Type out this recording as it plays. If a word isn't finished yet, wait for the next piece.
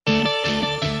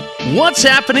What's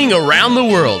happening around the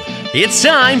world? It's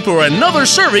time for another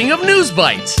serving of News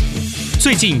Bites.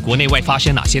 最近国内外发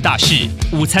生哪些大事？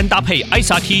午餐搭配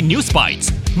ICT News Bites，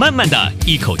 慢慢的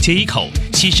一口接一口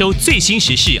吸收最新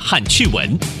时事和趣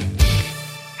闻。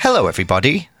Hello,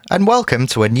 everybody, and welcome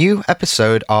to a new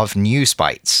episode of News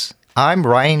Bites. I'm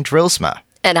Ryan Drillsma.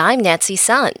 And I'm Nancy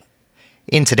Sun.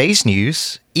 In today's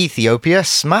news, Ethiopia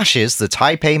smashes the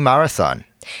Taipei Marathon.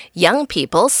 Young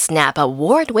people snap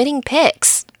award-winning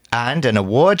pics. And an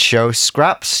award show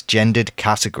scraps gendered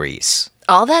categories.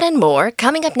 All that and more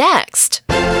coming up next.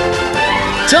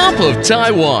 Top of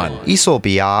Taiwan. 伊索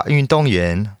比亚运动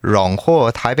员荣获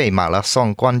台北马拉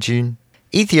松冠军.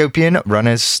 Ethiopian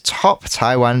runners top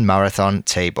Taiwan marathon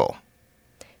table.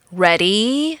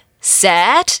 Ready,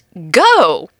 set,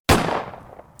 go!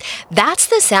 That's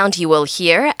the sound you will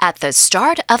hear at the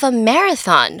start of a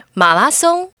marathon, 马拉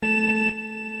松.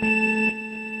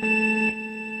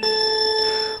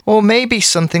 Or maybe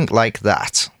something like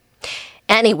that.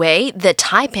 Anyway, the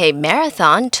Taipei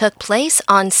Marathon took place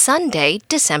on Sunday,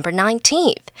 December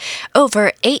 19th.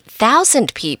 Over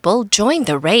 8,000 people joined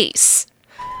the race.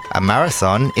 A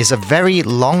marathon is a very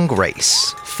long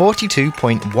race,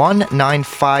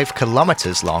 42.195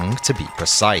 kilometers long to be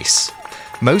precise.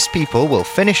 Most people will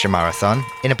finish a marathon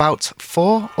in about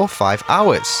 4 or 5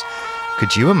 hours.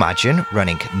 Could you imagine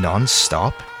running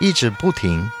non-stop, 一直不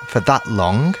停, for that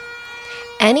long?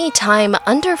 Any time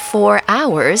under 4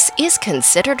 hours is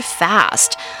considered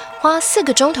fast. 花4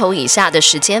个钟头以下的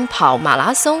时间跑马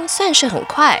拉松算是很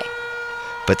快。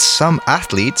But some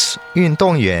athletes, 运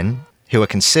动员, who are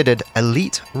considered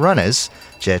elite runners,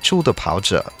 杰出的跑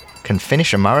者, can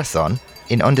finish a marathon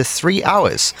in under 3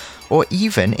 hours, or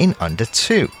even in under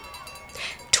 2.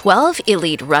 12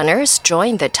 elite runners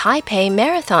joined the Taipei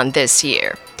Marathon this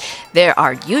year. There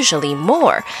are usually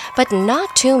more, but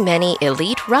not too many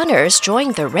elite runners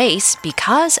joined the race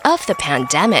because of the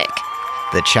pandemic.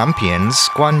 The champions,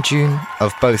 冠军,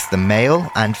 of both the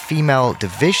male and female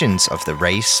divisions of the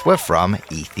race were from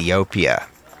Ethiopia.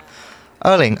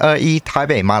 2021台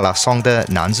北马拉松的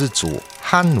男子组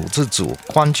和女子组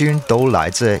冠军都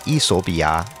来自伊索比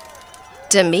亚。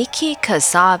Demiki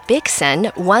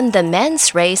Kasa-Bixen won the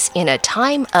men's race in a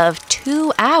time of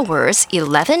 2 hours,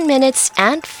 11 minutes,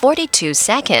 and 42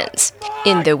 seconds.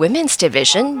 In the women's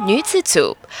division, 女子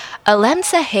组,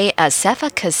 Alemsahe Asefa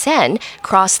Kasen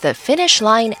crossed the finish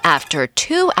line after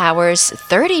 2 hours,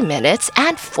 30 minutes,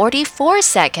 and 44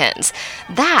 seconds.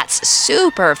 That's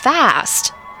super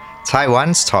fast.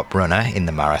 Taiwan's top runner in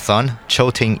the marathon, Cho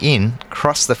Ting-in,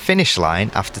 crossed the finish line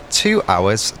after 2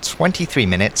 hours, 23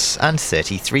 minutes and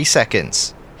 33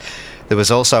 seconds. There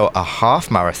was also a half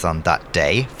marathon that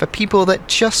day for people that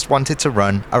just wanted to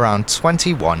run around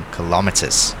 21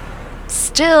 kilometers.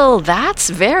 Still,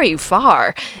 that's very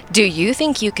far. Do you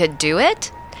think you could do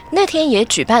it? 那天也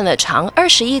举办了长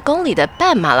21公里的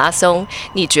半马拉松，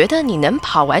你觉得你能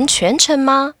跑完全程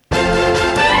吗？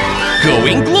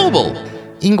 Going global.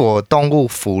 英国动物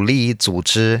福利组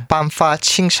织颁发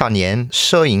青少年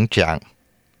摄影奖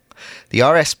The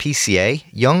RSPCA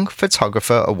Young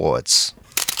Photographer Awards.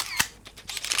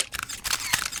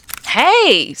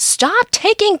 Hey, stop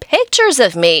taking pictures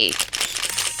of me!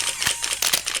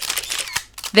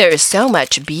 There's so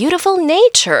much beautiful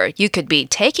nature you could be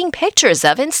taking pictures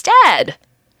of instead.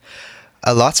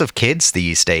 A lot of kids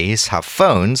these days have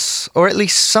phones, or at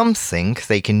least something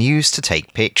they can use to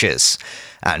take pictures.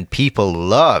 And people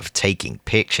love taking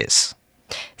pictures.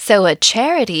 So a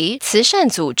charity, 慈善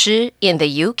组织 in the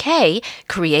UK,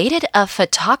 created a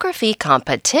photography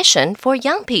competition for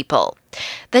young people.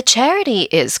 The charity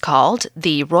is called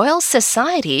the Royal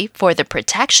Society for the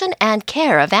Protection and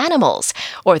Care of Animals,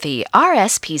 or the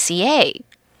RSPCA.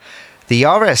 The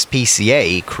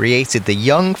RSPCA created the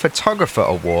Young Photographer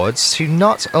Awards to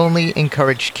not only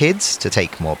encourage kids to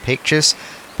take more pictures,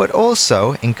 but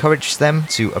also encourage them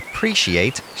to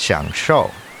appreciate 享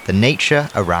受, the nature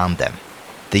around them.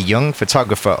 The Young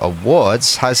Photographer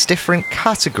Awards has different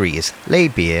categories, 类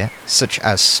别, such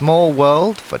as Small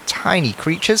World for tiny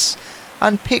creatures,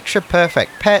 and Picture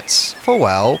Perfect Pets for,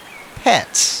 well,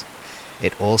 pets.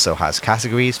 It also has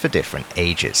categories for different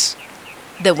ages.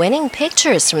 The winning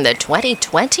pictures from the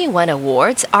 2021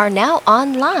 awards are now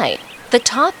online. The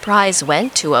top prize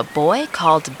went to a boy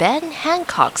called Ben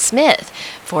Hancock Smith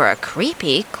for a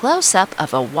creepy close-up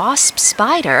of a wasp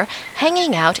spider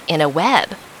hanging out in a web.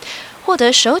 获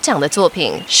得首奖的作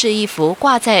品是一幅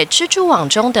挂在蜘蛛网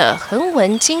中的横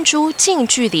纹金蛛近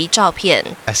距离照片。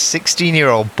A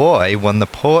 16-year-old boy won the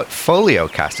portfolio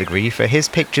category for his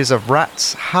pictures of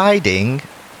rats hiding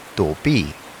躲避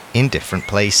in different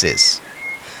places.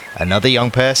 Another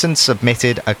young person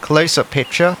submitted a close-up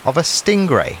picture of a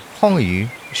stingray, Hongyu,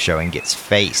 showing its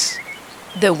face.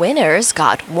 The winners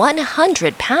got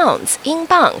 100 pounds, 英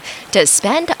镑, to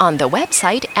spend on the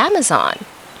website Amazon.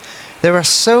 There are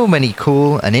so many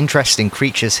cool and interesting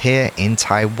creatures here in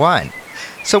Taiwan.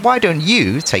 So why don't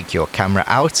you take your camera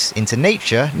out into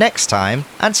nature next time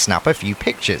and snap a few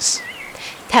pictures?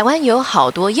 台湾有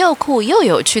好多又酷又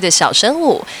有趣的小生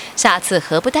物，下次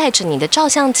何不带着你的照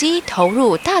相机投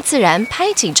入大自然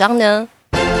拍几张呢？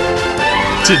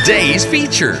 Today's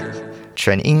feature.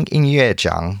 全英音乐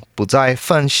奖不再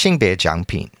分性别奖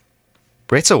品。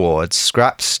Brit Awards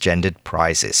scraps gendered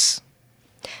prizes.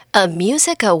 A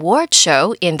music award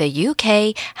show in the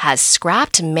UK has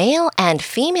scrapped male and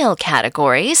female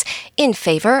categories in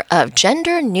favor of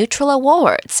gender-neutral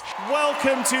awards.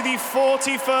 Welcome to the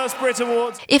 41st Brit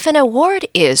Awards. If an award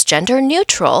is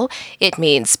gender-neutral, it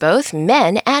means both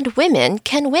men and women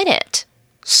can win it.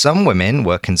 Some women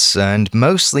were concerned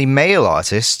mostly male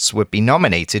artists would be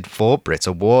nominated for Brit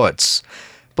Awards.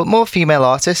 But more female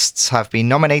artists have been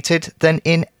nominated than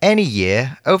in any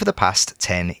year over the past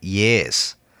 10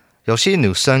 years. 有些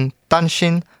女生担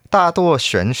心大多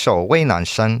选手为男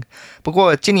生，不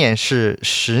过今年是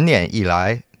10年以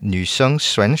来女生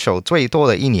选手最多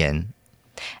的一年。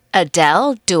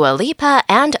Adele, Dua Lipa,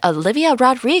 and Olivia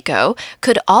Rodrigo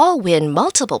could all win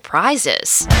multiple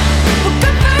prizes.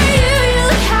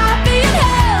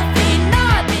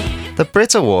 The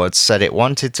Brit Awards said it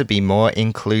wanted to be more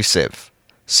inclusive.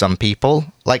 Some people,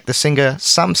 like the singer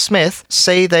Sam Smith,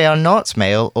 say they are not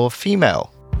male or female.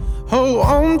 Oh,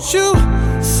 won't you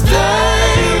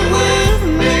stay with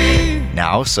me?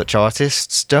 Now, such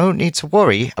artists don't need to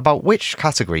worry about which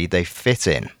category they fit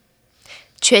in.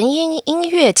 全英音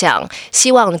乐奖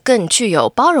希望更具有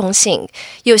包容性，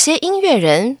有些音乐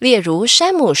人，例如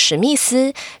山姆·史密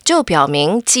斯，就表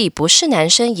明既不是男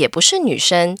生也不是女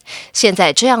生。现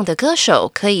在这样的歌手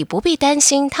可以不必担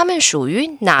心他们属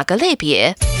于哪个类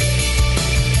别。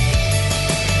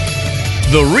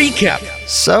The recap.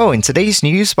 So, in today's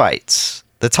News Bites,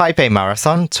 the Taipei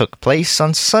Marathon took place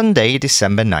on Sunday,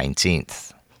 December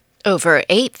 19th. Over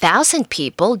 8,000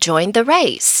 people joined the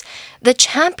race. The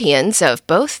champions of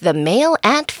both the male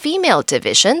and female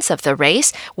divisions of the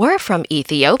race were from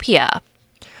Ethiopia.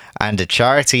 And a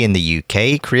charity in the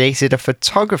UK created a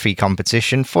photography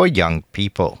competition for young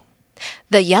people.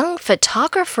 The Young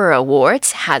Photographer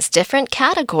Awards has different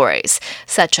categories,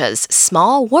 such as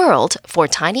Small World for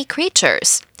tiny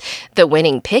creatures. The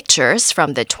winning pictures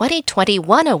from the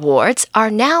 2021 awards are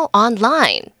now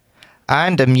online.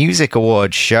 And a music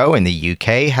awards show in the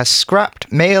UK has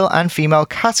scrapped male and female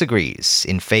categories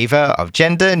in favour of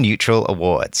gender-neutral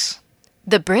awards.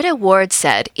 The Brit Awards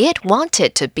said it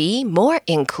wanted to be more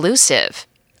inclusive.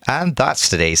 And that's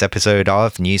today's episode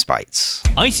of News Bites.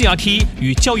 ICRT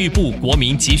与教育部国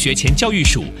民及学前教育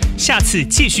署下次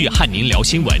继续和您聊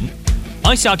新闻。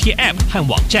ICRT App 和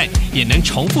网站也能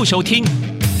重复收听。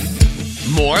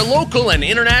More local and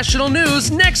international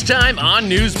news next time on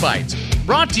News Bites.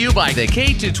 Brought to you by the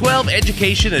K-12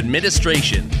 Education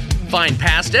Administration. Find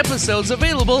past episodes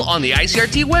available on the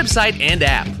ICRT website and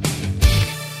app.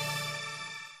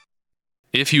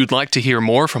 If you'd like to hear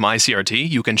more from ICRT,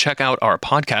 you can check out our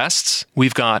podcasts.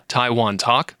 We've got Taiwan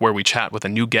Talk, where we chat with a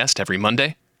new guest every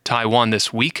Monday. Taiwan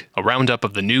This Week, a roundup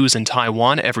of the news in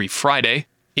Taiwan every Friday.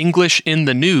 English in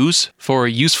the News, for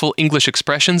useful English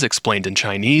expressions explained in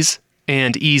Chinese.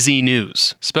 And EZ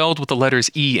News, spelled with the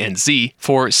letters E and Z,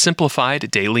 for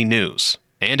simplified daily news.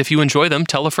 And if you enjoy them,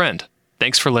 tell a friend.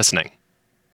 Thanks for listening.